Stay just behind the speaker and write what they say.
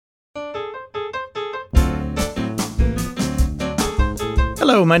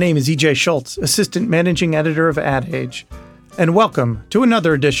Hello, my name is EJ Schultz, Assistant Managing Editor of Ad Age, and welcome to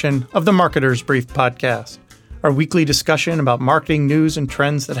another edition of the Marketer's Brief podcast, our weekly discussion about marketing news and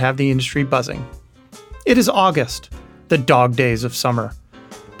trends that have the industry buzzing. It is August, the dog days of summer.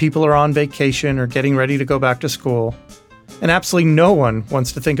 People are on vacation or getting ready to go back to school, and absolutely no one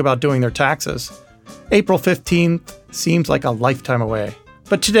wants to think about doing their taxes. April 15th seems like a lifetime away.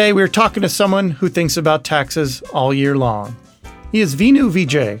 But today we're talking to someone who thinks about taxes all year long. He is Vinoo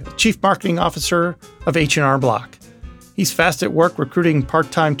Vijay, Chief Marketing Officer of H&R Block. He's fast at work recruiting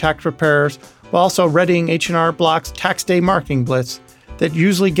part-time tax preparers while also readying H&R Block's Tax Day Marketing Blitz that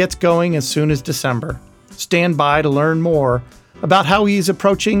usually gets going as soon as December. Stand by to learn more about how he's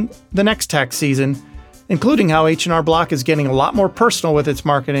approaching the next tax season, including how H&R Block is getting a lot more personal with its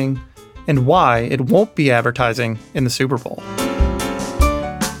marketing and why it won't be advertising in the Super Bowl.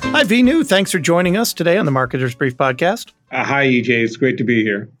 Hi, Vinoo. Thanks for joining us today on the Marketer's Brief podcast. Hi, EJ. It's great to be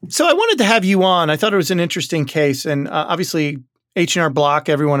here. So I wanted to have you on. I thought it was an interesting case. And obviously, H&R Block,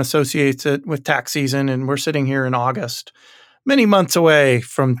 everyone associates it with tax season. And we're sitting here in August, many months away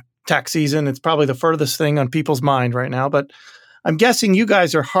from tax season. It's probably the furthest thing on people's mind right now. But I'm guessing you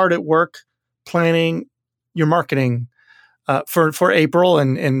guys are hard at work planning your marketing for April.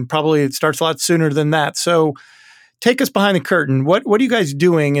 And probably it starts a lot sooner than that. So take us behind the curtain. What are you guys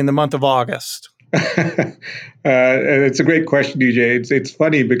doing in the month of August? It's a great question, DJ. It's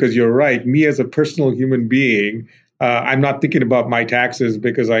funny because you're right. Me as a personal human being, I'm not thinking about my taxes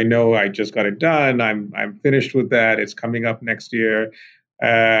because I know I just got it done. I'm finished with that. It's coming up next year,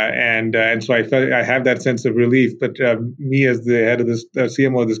 and so I have that sense of relief. But me as the head of this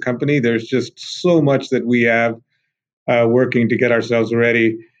CMO of this company, there's just so much that we have working to get ourselves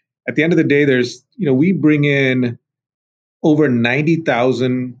ready. At the end of the day, we bring in over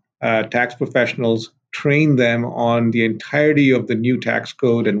 90,000 tax professionals, train them on the entirety of the new tax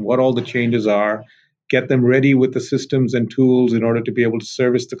code and what all the changes are, get them ready with the systems and tools in order to be able to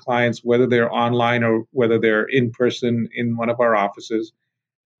service the clients, whether they're online or whether they're in person in one of our offices.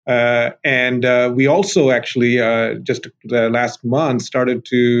 And we also actually, just last month, started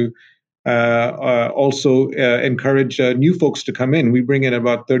to also encourage new folks to come in. We bring in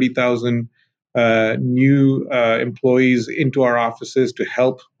about 30,000 new employees into our offices to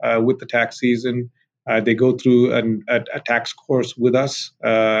help with the tax season. They go through a tax course with us,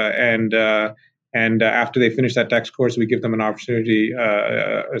 and after they finish that tax course, we give them an opportunity,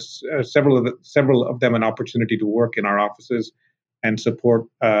 several of them an opportunity to work in our offices and support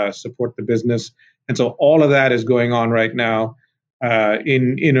the business. And so all of that is going on right now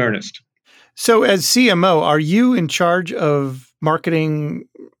in earnest. So as CMO, are you in charge of marketing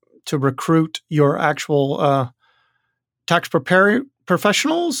to recruit your actual tax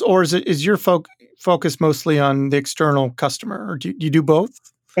professionals, or is your focus mostly on the external customer, or do you do both?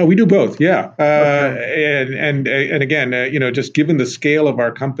 We do both, yeah. Okay. And again, just given the scale of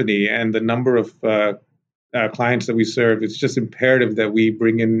our company and the number of clients that we serve, it's just imperative that we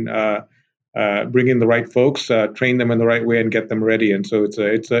bring in the right folks, train them in the right way, and get them ready. And so it's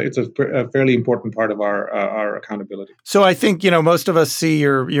a fairly important part of our accountability. So I think most of us see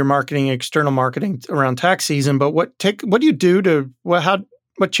your marketing, external marketing around tax season. But what do you do to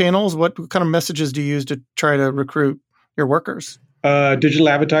what channels, what kind of messages do you use to try to recruit your workers? Digital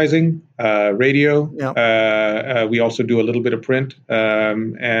advertising, radio. Yeah. We also do a little bit of print,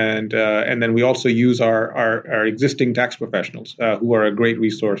 and then we also use our existing tax professionals, who are a great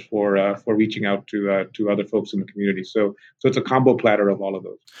resource for reaching out to other folks in the community. So it's a combo platter of all of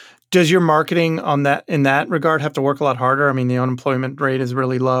those. Does your marketing in that regard have to work a lot harder? I mean, the unemployment rate is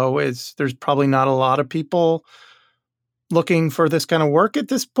really low. There's probably not a lot of people looking for this kind of work at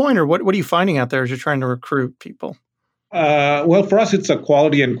this point, or what are you finding out there as you're trying to recruit people? Well, for us, it's a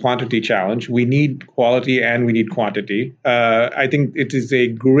quality and quantity challenge. We need quality and we need quantity. I think it is a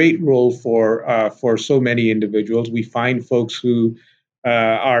great role for so many individuals. We find folks who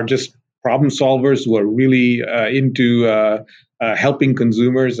are just problem solvers, who are really into helping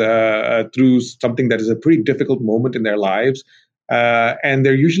consumers through something that is a pretty difficult moment in their lives. And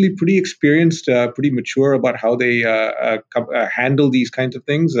they're usually pretty experienced, pretty mature about how they handle these kinds of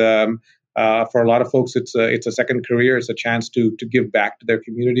things. For a lot of folks, it's a second career. It's a chance to give back to their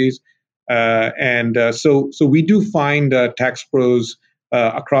communities, so we do find tax pros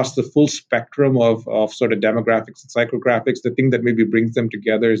across the full spectrum of sort of demographics and psychographics. The thing that maybe brings them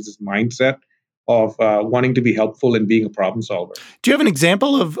together is this mindset of wanting to be helpful and being a problem solver. Do you have an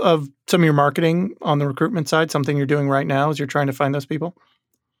example of some of your marketing on the recruitment side? Something you're doing right now as you're trying to find those people?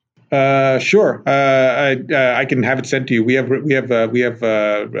 Sure. I can have it sent to you. We have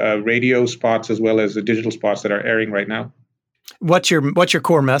radio spots as well as the digital spots that are airing right now. What's your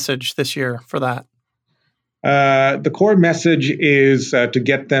core message this year for that? The core message is to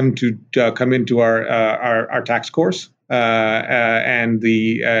get them to come into our tax course, and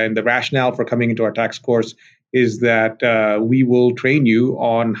the rationale for coming into our tax course is that we will train you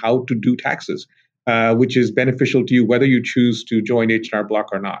on how to do taxes, which is beneficial to you whether you choose to join H&R Block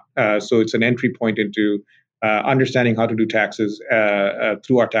or not. So it's an entry point into understanding how to do taxes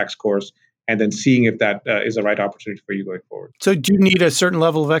through our tax course, and then seeing if that is the right opportunity for you going forward. So do you need a certain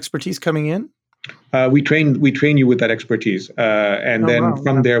level of expertise coming in? We train you with that expertise, and then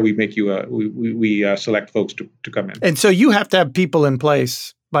from there we make you we select folks to come in. And so you have to have people in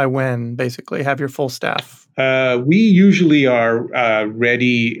place by when, basically, have your full staff? We usually are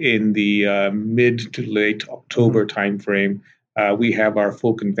ready in the mid to late October timeframe. We have our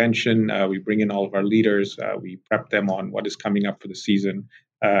full convention. We bring in all of our leaders. We prep them on what is coming up for the season,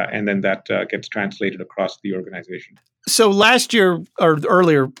 and then that gets translated across the organization. So last year, or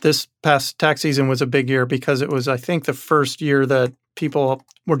earlier, this past tax season was a big year because it was, I think, the first year that people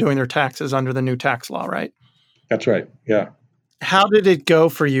were doing their taxes under the new tax law, right? That's right. Yeah. How did it go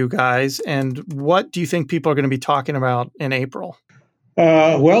for you guys, and what do you think people are going to be talking about in April?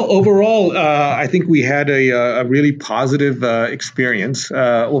 Well, overall, I think we had a really positive experience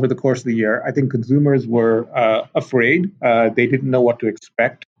over the course of the year. I think consumers were afraid. They didn't know what to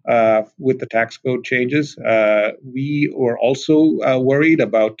expect with the tax code changes. We were also worried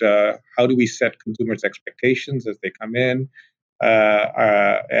about how do we set consumers' expectations as they come in,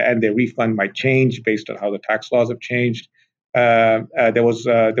 and their refund might change based on how the tax laws have changed. There was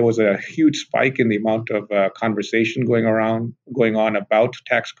a huge spike in the amount of conversation going on about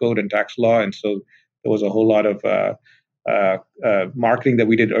tax code and tax law, and so there was a whole lot of marketing that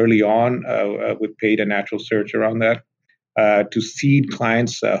we did early on with paid and natural search around that to seed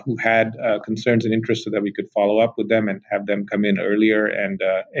clients who had concerns and interests, so that we could follow up with them and have them come in earlier and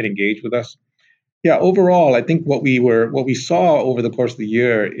engage with us. Yeah, overall, I think what we saw over the course of the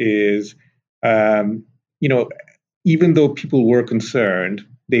year is, even though people were concerned,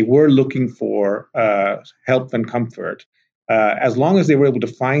 they were looking for help and comfort. As long as they were able to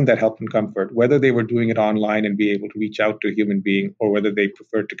find that help and comfort, whether they were doing it online and be able to reach out to a human being, or whether they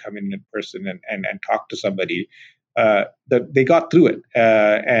preferred to come in person and talk to somebody, that they got through it.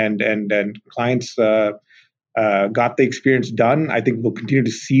 And clients got the experience done. I think we'll continue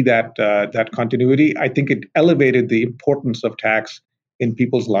to see that continuity. I think it elevated the importance of tax in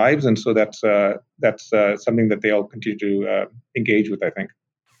people's lives, and so that's something that they all continue to engage with, I think.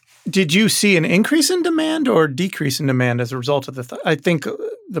 Did you see an increase in demand or decrease in demand as a result of this? I think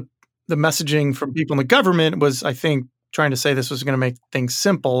the messaging from people in the government was, I think, trying to say this was going to make things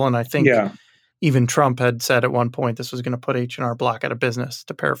simple, and I think even Trump had said at one point this was going to put H&R Block out of business,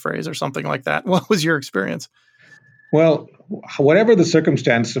 to paraphrase, or something like that. What was your experience? Well, whatever the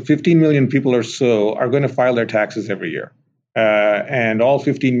circumstance, 15 million people or so are going to file their taxes every year. And all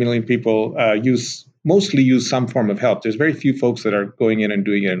 15 million people mostly use some form of help. There's very few folks that are going in and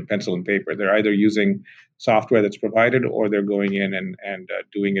doing it in pencil and paper. They're either using software that's provided, or they're going in and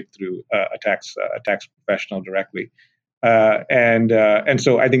doing it through a tax professional directly. And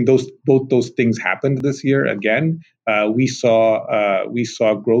so I think both those things happened this year. Again, we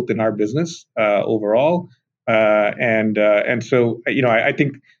saw growth in our business overall, and so I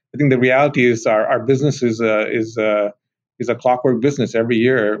think the reality is our business is a clockwork business. Every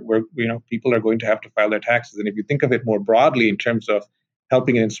year where people are going to have to file their taxes, and if you think of it more broadly in terms of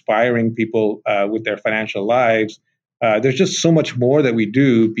helping and inspiring people with their financial lives, there's just so much more that we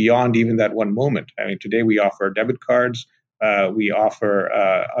do beyond even that one moment. I mean, today we offer debit cards, we offer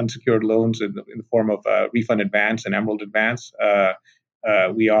unsecured loans in the form of Refund Advance and Emerald Advance.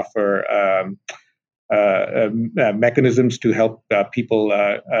 We offer mechanisms to help people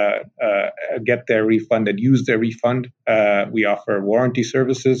get their refund and use their refund. We offer warranty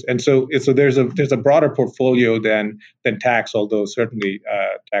services, and so there's a broader portfolio than tax. Although certainly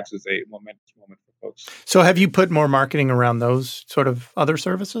tax is a momentous moment for folks. So, have you put more marketing around those sort of other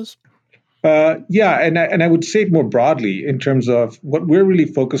services? Yeah, and I would say more broadly in terms of what we're really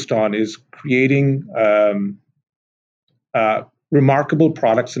focused on is creating remarkable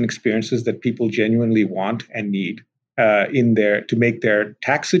products and experiences that people genuinely want and need to make their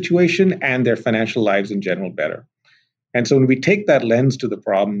tax situation and their financial lives in general better. And so when we take that lens to the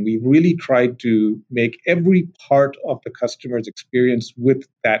problem, we really try to make every part of the customer's experience with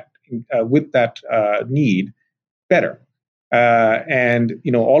that need better. And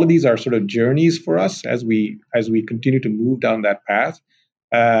all of these are sort of journeys for us as we continue to move down that path.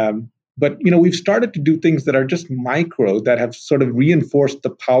 But we've started to do things that are just micro, that have sort of reinforced the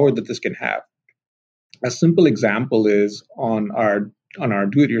power that this can have. A simple example is on our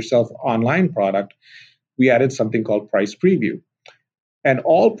do-it-yourself online product, we added something called Price Preview. And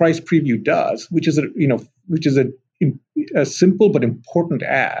all Price Preview does, which is a simple but important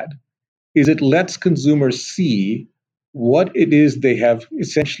ad, is it lets consumers see what it is they have,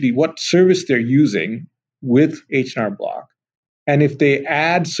 essentially what service they're using with H&R Block, and if they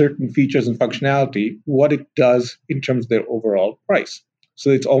add certain features and functionality, what it does in terms of their overall price. So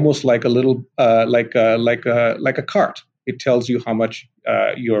it's almost like a little like a cart. It tells you how much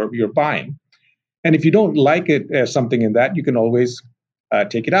you're buying, and if you don't like it as something in that, you can always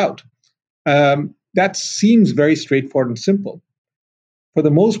take it out. That seems very straightforward and simple. For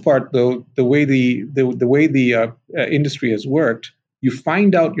the most part, though, the way the industry has worked, you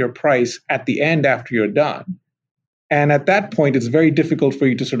find out your price at the end after you're done, and at that point, it's very difficult for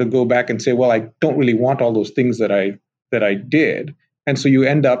you to sort of go back and say, "Well, I don't really want all those things that I did," and so you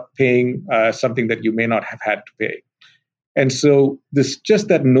end up paying something that you may not have had to pay. And so this just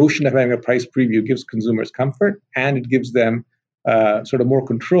that notion of having a price preview gives consumers comfort, and it gives them sort of more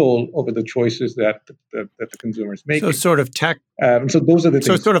control over the choices that the consumer is making. So sort of tech. So those are the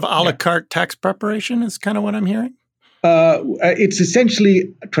So things. sort of a la carte tax preparation is kind of what I'm hearing. It's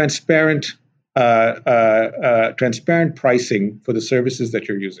essentially transparent pricing for the services that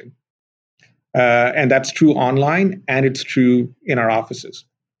you're using, and that's true online, and it's true in our offices.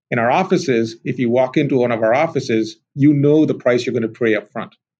 In our offices, if you walk into one of our offices, you know the price you're going to pay up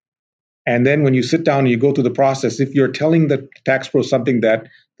front. And then when you sit down and you go through the process, if you're telling the tax pro something that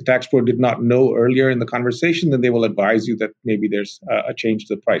the tax pro did not know earlier in the conversation, then they will advise you that maybe there's a change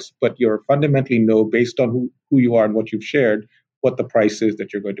to the price. But you're fundamentally know, based on who you are and what you've shared, what the price is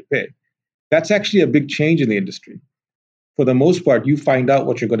that you're going to pay. That's actually a big change in the industry. For the most part, you find out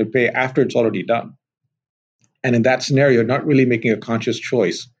what you're going to pay after it's already done. And in that scenario, you're not really making a conscious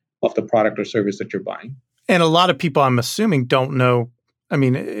choice of the product or service that you're buying. And a lot of people, I'm assuming, don't know. I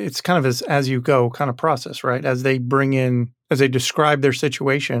mean, it's kind of as you go kind of process, right? As they describe their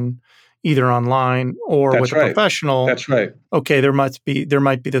situation, either online or That's with right. a professional. That's right. Okay, there might be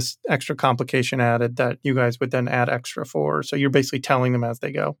this extra complication added that you guys would then add extra for. So you're basically telling them as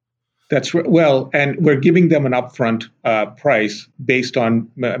they go. That's right. Well, and we're giving them an upfront price based on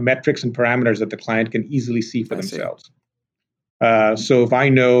metrics and parameters that the client can easily see for themselves. So if I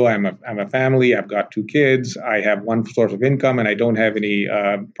know I'm a family, I've got 2 kids, I have one source of income, and I don't have any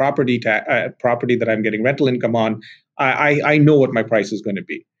property that I'm getting rental income on, I know what my price is going to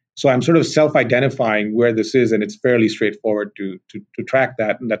be. So I'm sort of self-identifying where this is, and it's fairly straightforward to track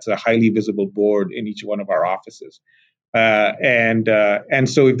that, and that's a highly visible board in each one of our offices. And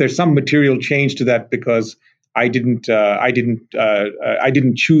so if there's some material change to that because I didn't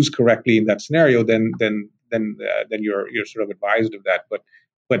choose correctly in that scenario, then you're sort of advised of that.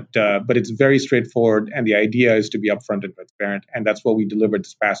 But it's very straightforward, and the idea is to be upfront and transparent, and that's what we delivered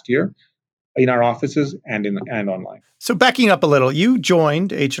this past year in our offices and online. So backing up a little, you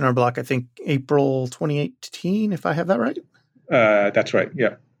joined H&R Block, I think April 2018, if I have that right. That's right.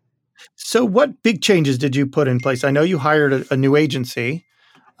 Yeah. So what big changes did you put in place? I know you hired a new agency,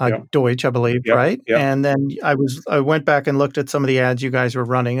 Deutsch, I believe, right? Yep. And then I went back and looked at some of the ads you guys were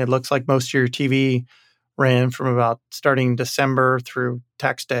running. It looks like most of your TV ran from about starting December through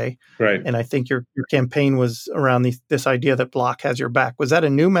tax day. Right. And I think your campaign was around this idea that Block has your back. Was that a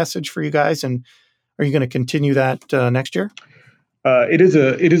new message for you guys? And are you going to continue that next year? It is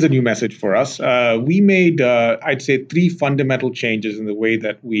a new message for us. We made, I'd say, 3 fundamental changes in the way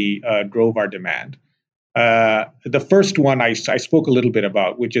that we drove our demand. The first one I spoke a little bit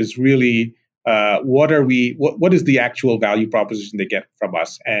about, which is really what is the actual value proposition they get from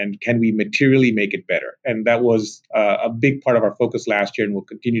us, and can we materially make it better? And that was a big part of our focus last year, and will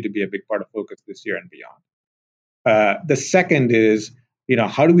continue to be a big part of focus this year and beyond. The second is,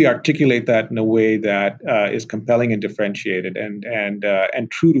 how do we articulate that in a way that is compelling and differentiated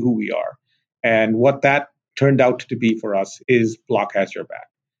and true to who we are? And what that turned out to be for us is Block has your back.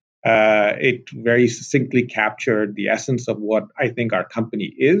 It very succinctly captured the essence of what I think our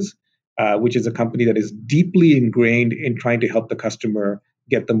company is, which is a company that is deeply ingrained in trying to help the customer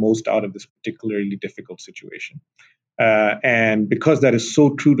get the most out of this particularly difficult situation. And because that is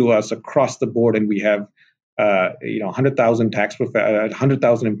so true to us across the board, and we have 100,000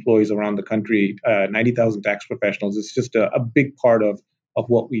 100,000 employees around the country, 90,000 tax professionals. It's just a big part of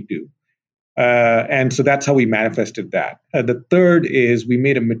what we do. And so that's how we manifested that. The third is we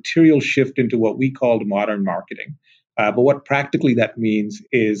made a material shift into what we called modern marketing. But what practically that means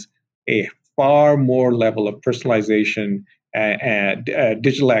is a far more level of personalization and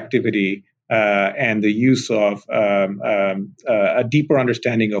digital activity and the use of a deeper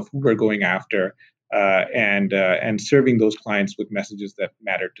understanding of who we're going after. and serving those clients with messages that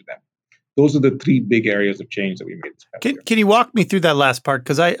matter to them. Those are the three big areas of change that we made this past year. Can you walk me through that last part?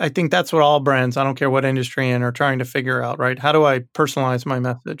 Because I think that's what all brands, I don't care what industry in, are trying to figure out, right? How do I personalize my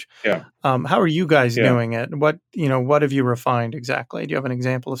message? Yeah. How are you guys doing it? What have you refined exactly? Do you have an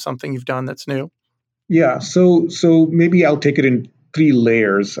example of something you've done that's new? Yeah. So maybe I'll take it in three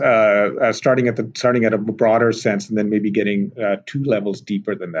layers, starting at a broader sense, and then maybe getting two levels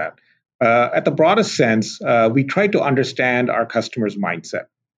deeper than that. At the broadest sense, we try to understand our customers' mindset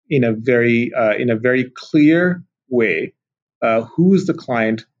in a very clear way. Who is the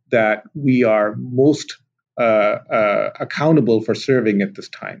client that we are most accountable for serving at this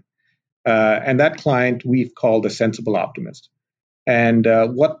time? And that client we've called a sensible optimist. And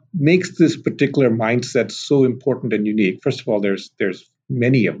what makes this particular mindset so important and unique? First of all, there's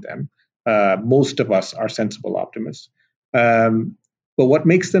many of them. Most of us are sensible optimists. But what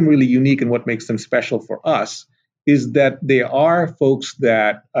makes them really unique and what makes them special for us is that they are folks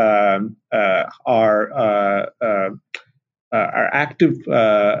that are active,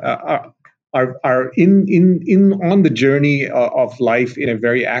 are in on the journey of life in a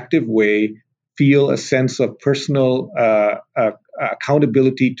very active way, feel a sense of personal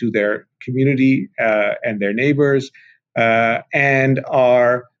accountability to their community and their neighbors, and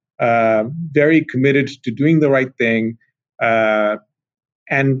are very committed to doing the right thing.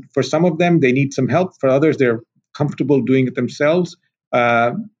 And for some of them, they need some help. For others, they're comfortable doing it themselves.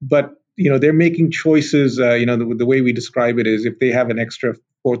 But they're making choices. The way we describe it is, if they have an extra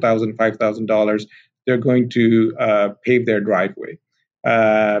 $4,000, $5,000, they're going to pave their driveway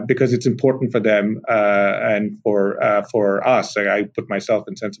because it's important for them and for us. I put myself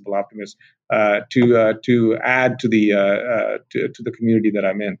in sensible optimist to add to the community that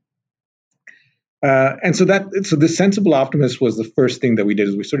I'm in. And so the sensible optimist was the first thing that we did,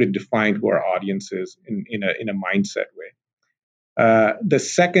 is we sort of defined who our audience is in a mindset way. The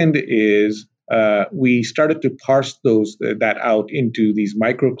second is we started to parse that out into these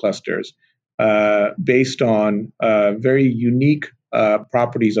micro clusters based on very unique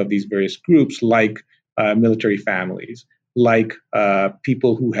properties of these various groups, like military families, like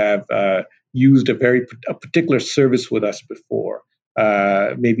people who have used a particular service with us before.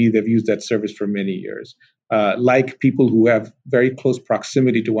 Maybe they've used that service for many years, like people who have very close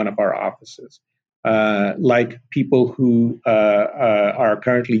proximity to one of our offices, like people who are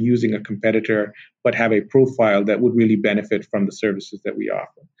currently using a competitor but have a profile that would really benefit from the services that we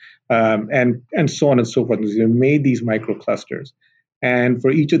offer, and so on and so forth. We made these micro clusters, and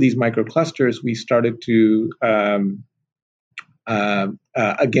for each of these micro clusters, we started to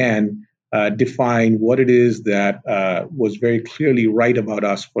again define what it is that was very clearly right about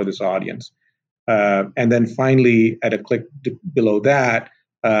us for this audience. And then finally, at a click below that,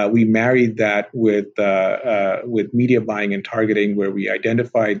 we married that with media buying and targeting, where we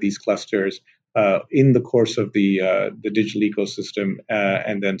identified these clusters in the course of the digital ecosystem,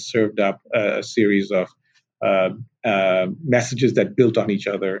 and then served up a series of messages that built on each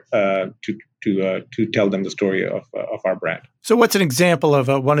other to tell them the story of our brand. So what's an example of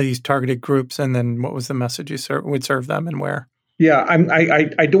one of these targeted groups, and then what was the message you would serve them, and where? Yeah,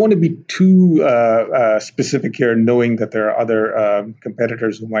 I don't want to be too specific here, knowing that there are other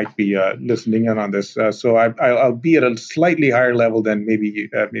competitors who might be listening in on this. So I'll be at a slightly higher level than maybe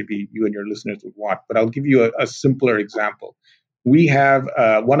you and your listeners would want. But I'll give you a simpler example. We have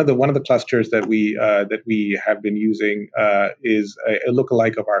one of the clusters that we have been using is a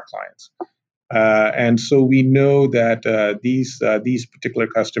lookalike of our clients. And so we know that these particular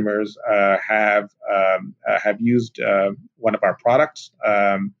customers have used one of our products.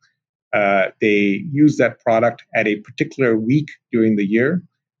 They use that product at a particular week during the year.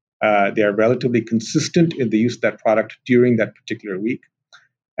 They are relatively consistent in the use of that product during that particular week.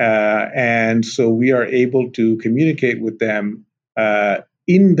 And so we are able to communicate with them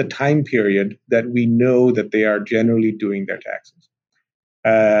in the time period that we know that they are generally doing their taxes.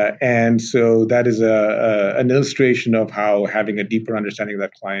 And so that is an illustration of how having a deeper understanding of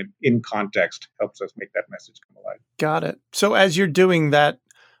that client in context helps us make that message come alive. Got it. So as you're doing that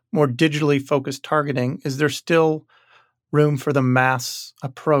more digitally focused targeting, is there still room for the mass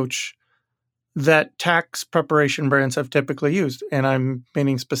approach that tax preparation brands have typically used? And I'm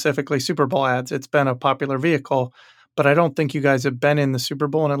meaning specifically Super Bowl ads. It's been a popular vehicle, but I don't think you guys have been in the Super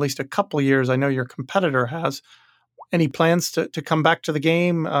Bowl in at least a couple of years. I know your competitor has. Any plans to come back to the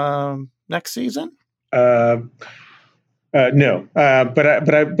game next season? No,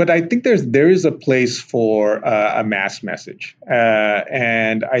 but I think there is a place for a mass message,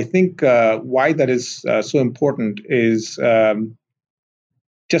 and I think why that is so important is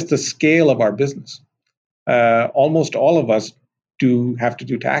just the scale of our business. Almost all of us do have to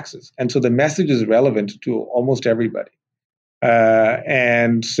do taxes. And so the message is relevant to almost everybody.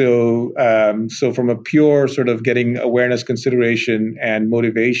 So from a pure sort of getting awareness, consideration, and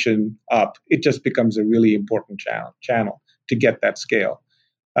motivation up, it just becomes a really important channel to get that scale.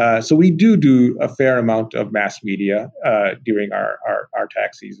 So we do a fair amount of mass media during our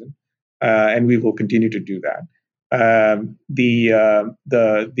tax season, and we will continue to do that.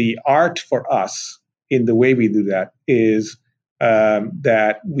 The art for us in the way we do that is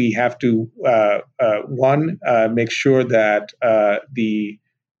that we have to make sure that the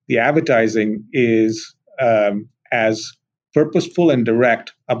advertising is as purposeful and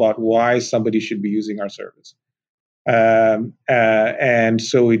direct about why somebody should be using our service. And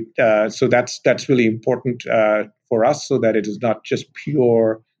so that's really important for us, so that it is not just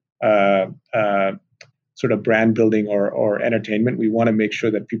pure sort of brand building or entertainment. We want to make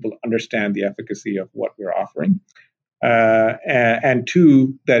sure that people understand the efficacy of what we're offering. And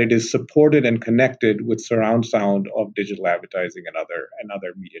two, that it is supported and connected with surround sound of digital advertising and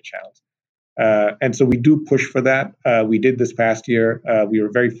other media channels. And so we do push for that. We did this past year. We were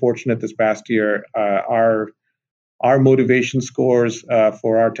very fortunate this past year. Our motivation scores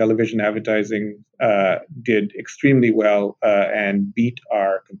for our television advertising did extremely well and beat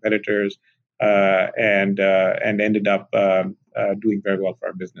our competitors and ended up doing very well for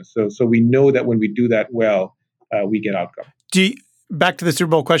our business. So we know that when we do that well, we get outcome. Back to the Super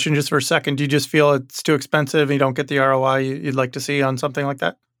Bowl question just for a second. Do you just feel it's too expensive and you don't get the ROI you'd like to see on something like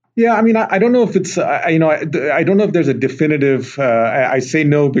that? Yeah, I mean, I don't know if it's, I don't know if there's a definitive, I say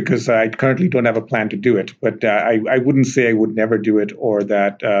no because I currently don't have a plan to do it, but I wouldn't say I would never do it, or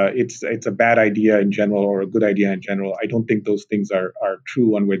that it's a bad idea in general or a good idea in general. I don't think those things are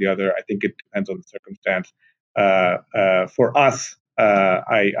true one way or the other. I think it depends on the circumstance. For us,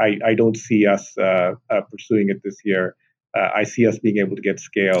 I don't see us pursuing it this year. I see us being able to get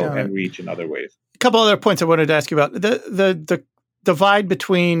scale and reach in other ways. A couple other points I wanted to ask you about. The divide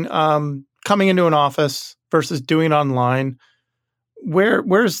between coming into an office versus doing it online.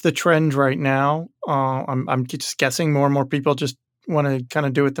 Where's the trend right now? I'm just guessing more and more people just want to kind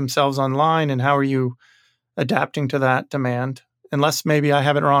of do it themselves online. And how are you adapting to that demand? Unless maybe I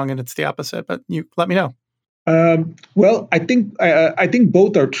have it wrong and it's the opposite, but you let me know. Well, I think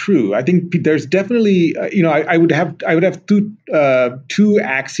both are true. I think there's definitely, I would have two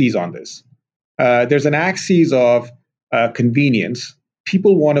axes on this. There's an axis of convenience.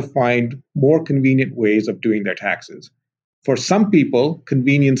 People want to find more convenient ways of doing their taxes. For some people,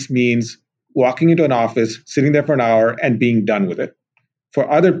 convenience means walking into an office, sitting there for an hour, and being done with it. For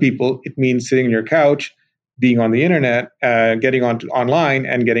other people, it means sitting on your couch, being on the internet, getting onto online,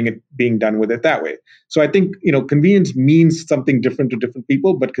 and being done with it that way. So I think convenience means something different to different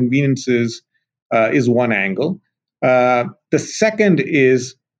people, but convenience is one angle. The second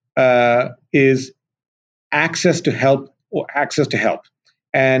is access to help,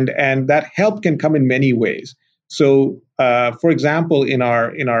 and that help can come in many ways. So, for example, in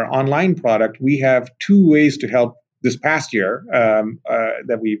our online product, we have two ways to help this past year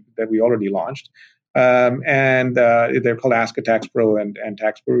that we already launched, and they're called Ask a Tax Pro and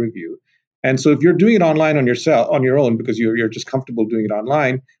Tax Pro Review. And so, if you're doing it online on your own because you're just comfortable doing it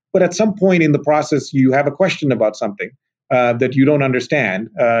online, but at some point in the process you have a question about something that you don't understand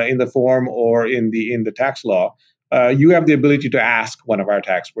in the form or in the tax law, you have the ability to ask one of our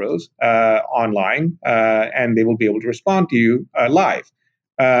tax pros online, and they will be able to respond to you live.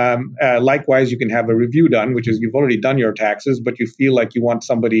 Likewise, you can have a review done, which is you've already done your taxes, but you feel like you want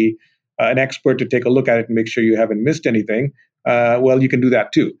somebody, an expert, to take a look at it and make sure you haven't missed anything. Well, you can do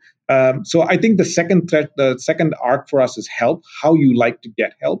that too. So I think the second arc for us is help, how you like to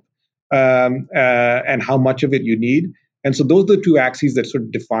get help, and how much of it you need. And so those are the two axes that sort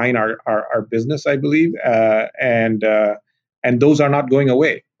of define our business, I believe, and those are not going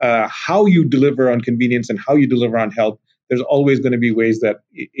away. How you deliver on convenience and how you deliver on help, there's always going to be ways that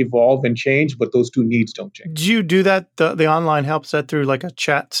evolve and change, but those two needs don't change. Do you do that, the online help set through like a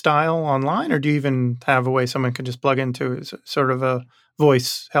chat style online, or do you even have a way someone can just plug into sort of a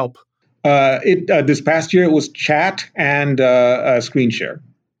voice help? This past year, it was chat and screen share.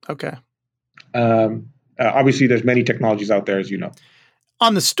 Okay. Obviously, there's many technologies out there, as you know.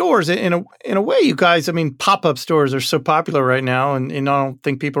 On the stores, in a way, you guys, I mean, pop-up stores are so popular right now, and I don't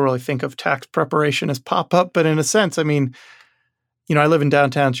think people really think of tax preparation as pop-up, but in a sense, I mean, I live in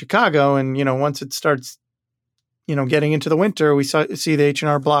downtown Chicago, and, once it starts, getting into the winter, we see the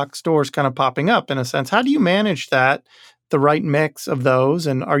H&R Block stores kind of popping up in a sense. How do you manage that, the right mix of those,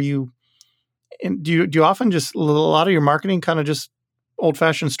 and do you often just, a lot of your marketing kind of just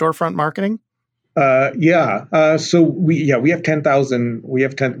old-fashioned storefront marketing? So we have 10,000. We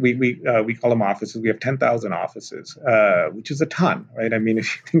have 10. We call them offices. We have 10,000 offices, which is a ton, right? I mean,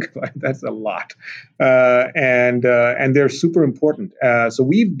 if you think about it, that's a lot, and they're super important. So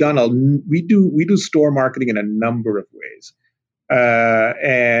we do store marketing in a number of ways.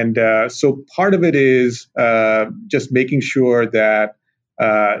 So part of it is just making sure that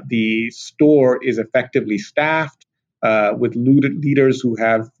the store is effectively staffed with leaders who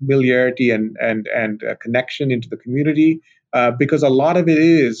have familiarity and connection into the community, because a lot of it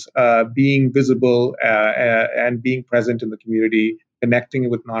is being visible and being present in the community, connecting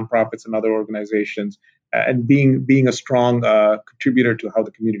with nonprofits and other organizations, and being a strong contributor to how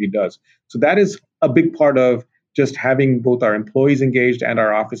the community does. So that is a big part of just having both our employees engaged and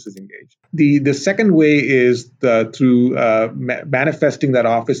our offices engaged. The second way is through manifesting that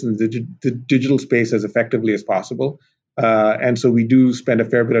office in the digital space as effectively as possible. And so we do spend a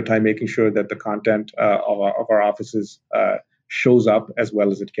fair bit of time making sure that the content of our offices shows up as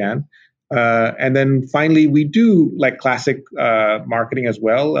well as it can. And then finally, we do like classic marketing as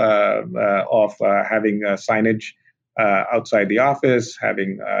well of having signage outside the office,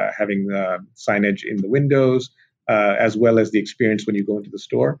 having signage in the windows, as well as the experience when you go into the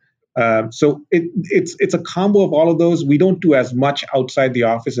store. So it's a combo of all of those. We don't do as much outside the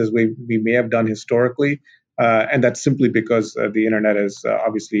office as we may have done historically, and that's simply because the internet has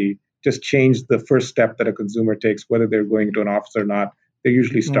obviously just changed the first step that a consumer takes, whether they're going into an office or not. They're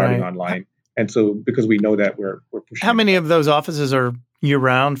usually starting online, and so because we know that we're pushing. How many of those offices are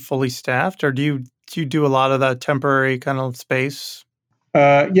year-round, fully staffed, or do you do a lot of that temporary kind of space?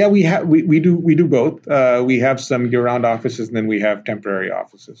 We do both. We have some year-round offices, and then we have temporary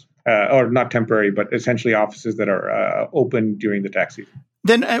offices, or not temporary, but essentially offices that are open during the tax season.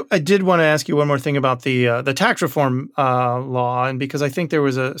 Then I did want to ask you one more thing about the tax reform law, and because I think there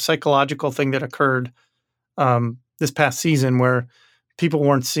was a psychological thing that occurred this past season where people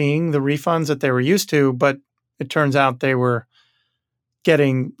weren't seeing the refunds that they were used to, but it turns out they were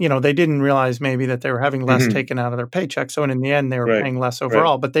getting, they didn't realize maybe that they were having less taken out of their paycheck. So in the end, they were paying less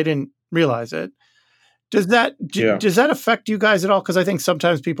overall, but they didn't realize it. Does that affect you guys at all? Because I think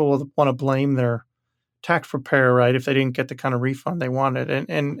sometimes people will want to blame their tax preparer, right, if they didn't get the kind of refund they wanted.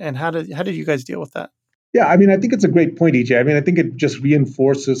 And how did you guys deal with that? Yeah, I mean, I think it's a great point, EJ. I mean, I think it just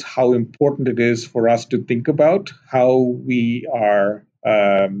reinforces how important it is for us to think about how we are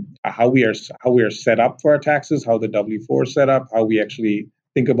set up for our taxes, how the W-4 is set up, how we actually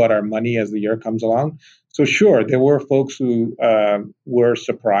think about our money as the year comes along. So sure, there were folks who were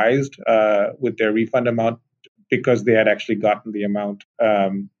surprised with their refund amount because they had actually gotten the amount,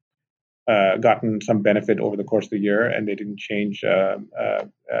 gotten some benefit over the course of the year, and they didn't change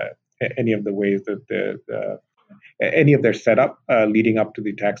any of the ways that any of their setup leading up to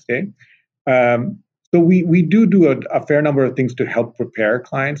the tax day. So we do a fair number of things to help prepare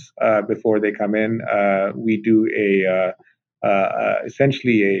clients before they come in. We do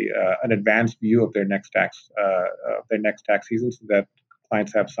essentially an advanced view of their next tax season, so that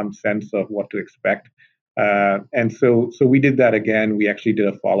clients have some sense of what to expect. And so we did that again. We actually did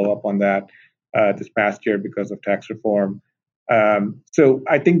a follow up on that this past year because of tax reform. So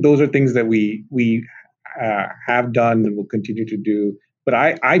I think those are things that we have done and will continue to do. But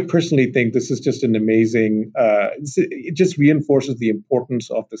I personally think this is just an amazing, it just reinforces the importance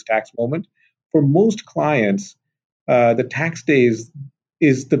of this tax moment. For most clients, the tax day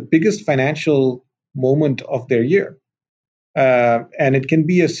is the biggest financial moment of their year. And it can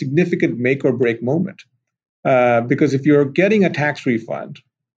be a significant make or break moment. Because if you're getting a tax refund,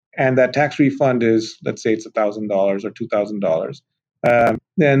 and that tax refund is, let's say it's $1,000 or $2,000,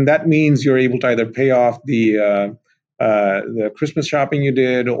 then that means you're able to either pay off the Christmas shopping you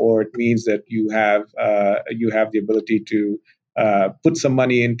did, or it means that you have the ability to put some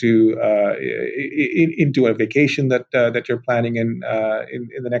money into a vacation that you're planning in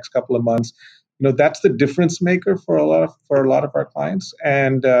the next couple of months. That's the difference maker for a lot of our clients,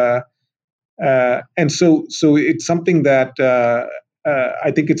 and so it's something that I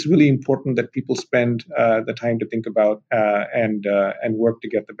think it's really important that people spend the time to think about and work to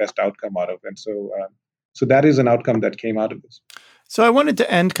get the best outcome out of. And so that is an outcome that came out of this. So I wanted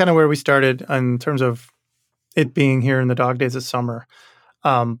to end kind of where we started in terms of it being here in the dog days of summer.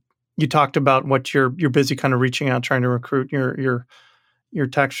 You talked about what you're busy kind of reaching out, trying to recruit your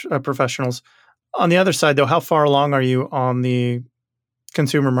tax professionals. On the other side, though, how far along are you on the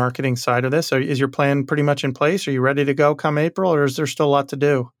consumer marketing side of this? So is your plan pretty much in place? Are you ready to go come April, or is there still a lot to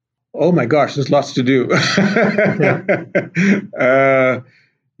do? Oh my gosh, there's lots to do.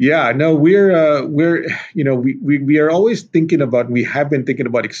 Yeah, no, we are always thinking about, we have been thinking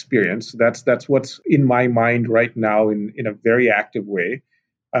about experience. That's what's in my mind right now in a very active way,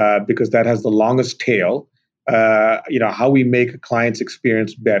 because that has the longest tail. How we make a client's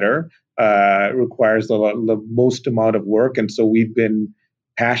experience better requires the most amount of work. And so we've been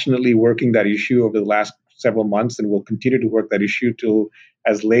passionately working that issue over the last several months, and we'll continue to work that issue till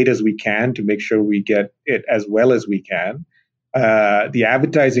as late as we can to make sure we get it as well as we can. The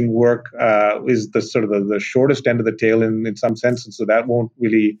advertising work is the sort of the shortest end of the tail in some sense, and so that won't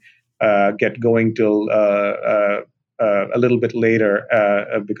really get going till a little bit later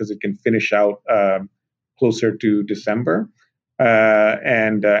because it can finish out closer to December,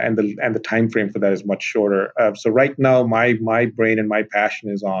 and the time frame for that is much shorter. So right now, my brain and my passion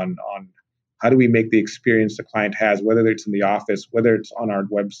is on how do we make the experience the client has, whether it's in the office, whether it's on our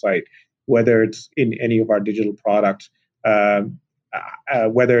website, whether it's in any of our digital products,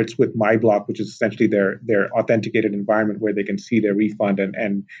 whether it's with MyBlock, which is essentially their authenticated environment where they can see their refund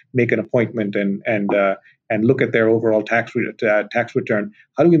and make an appointment and look at their overall tax return.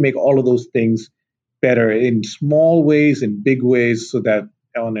 How do we make all of those things better in small ways, in big ways, so that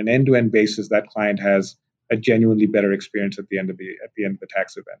on an end-to-end basis, that client has a genuinely better experience at the end of the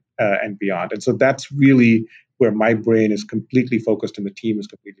tax event and beyond. And so that's really where my brain is completely focused and the team is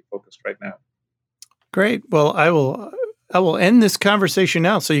completely focused right now. Great. Well, I will end this conversation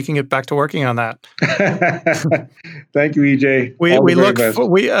now so you can get back to working on that. Thank you,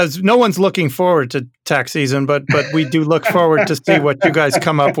 EJ. No one's looking forward to tax season, but we do look forward to see what you guys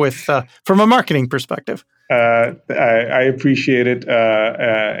come up with from a marketing perspective. I appreciate it,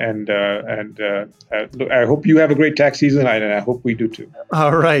 and I hope you have a great tax season, and I hope we do too.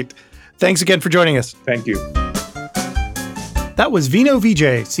 All right. Thanks again for joining us. Thank you. That was Vinoo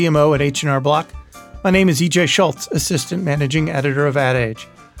Vijay, CMO at H&R Block. My name is EJ Schultz, Assistant Managing Editor of Ad Age.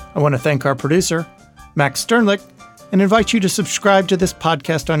 I want to thank our producer, Max Sternlick, and invite you to subscribe to this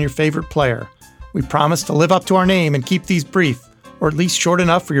podcast on your favorite player. We promise to live up to our name and keep these brief, or at least short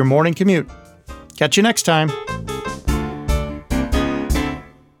enough for your morning commute. Catch you next time.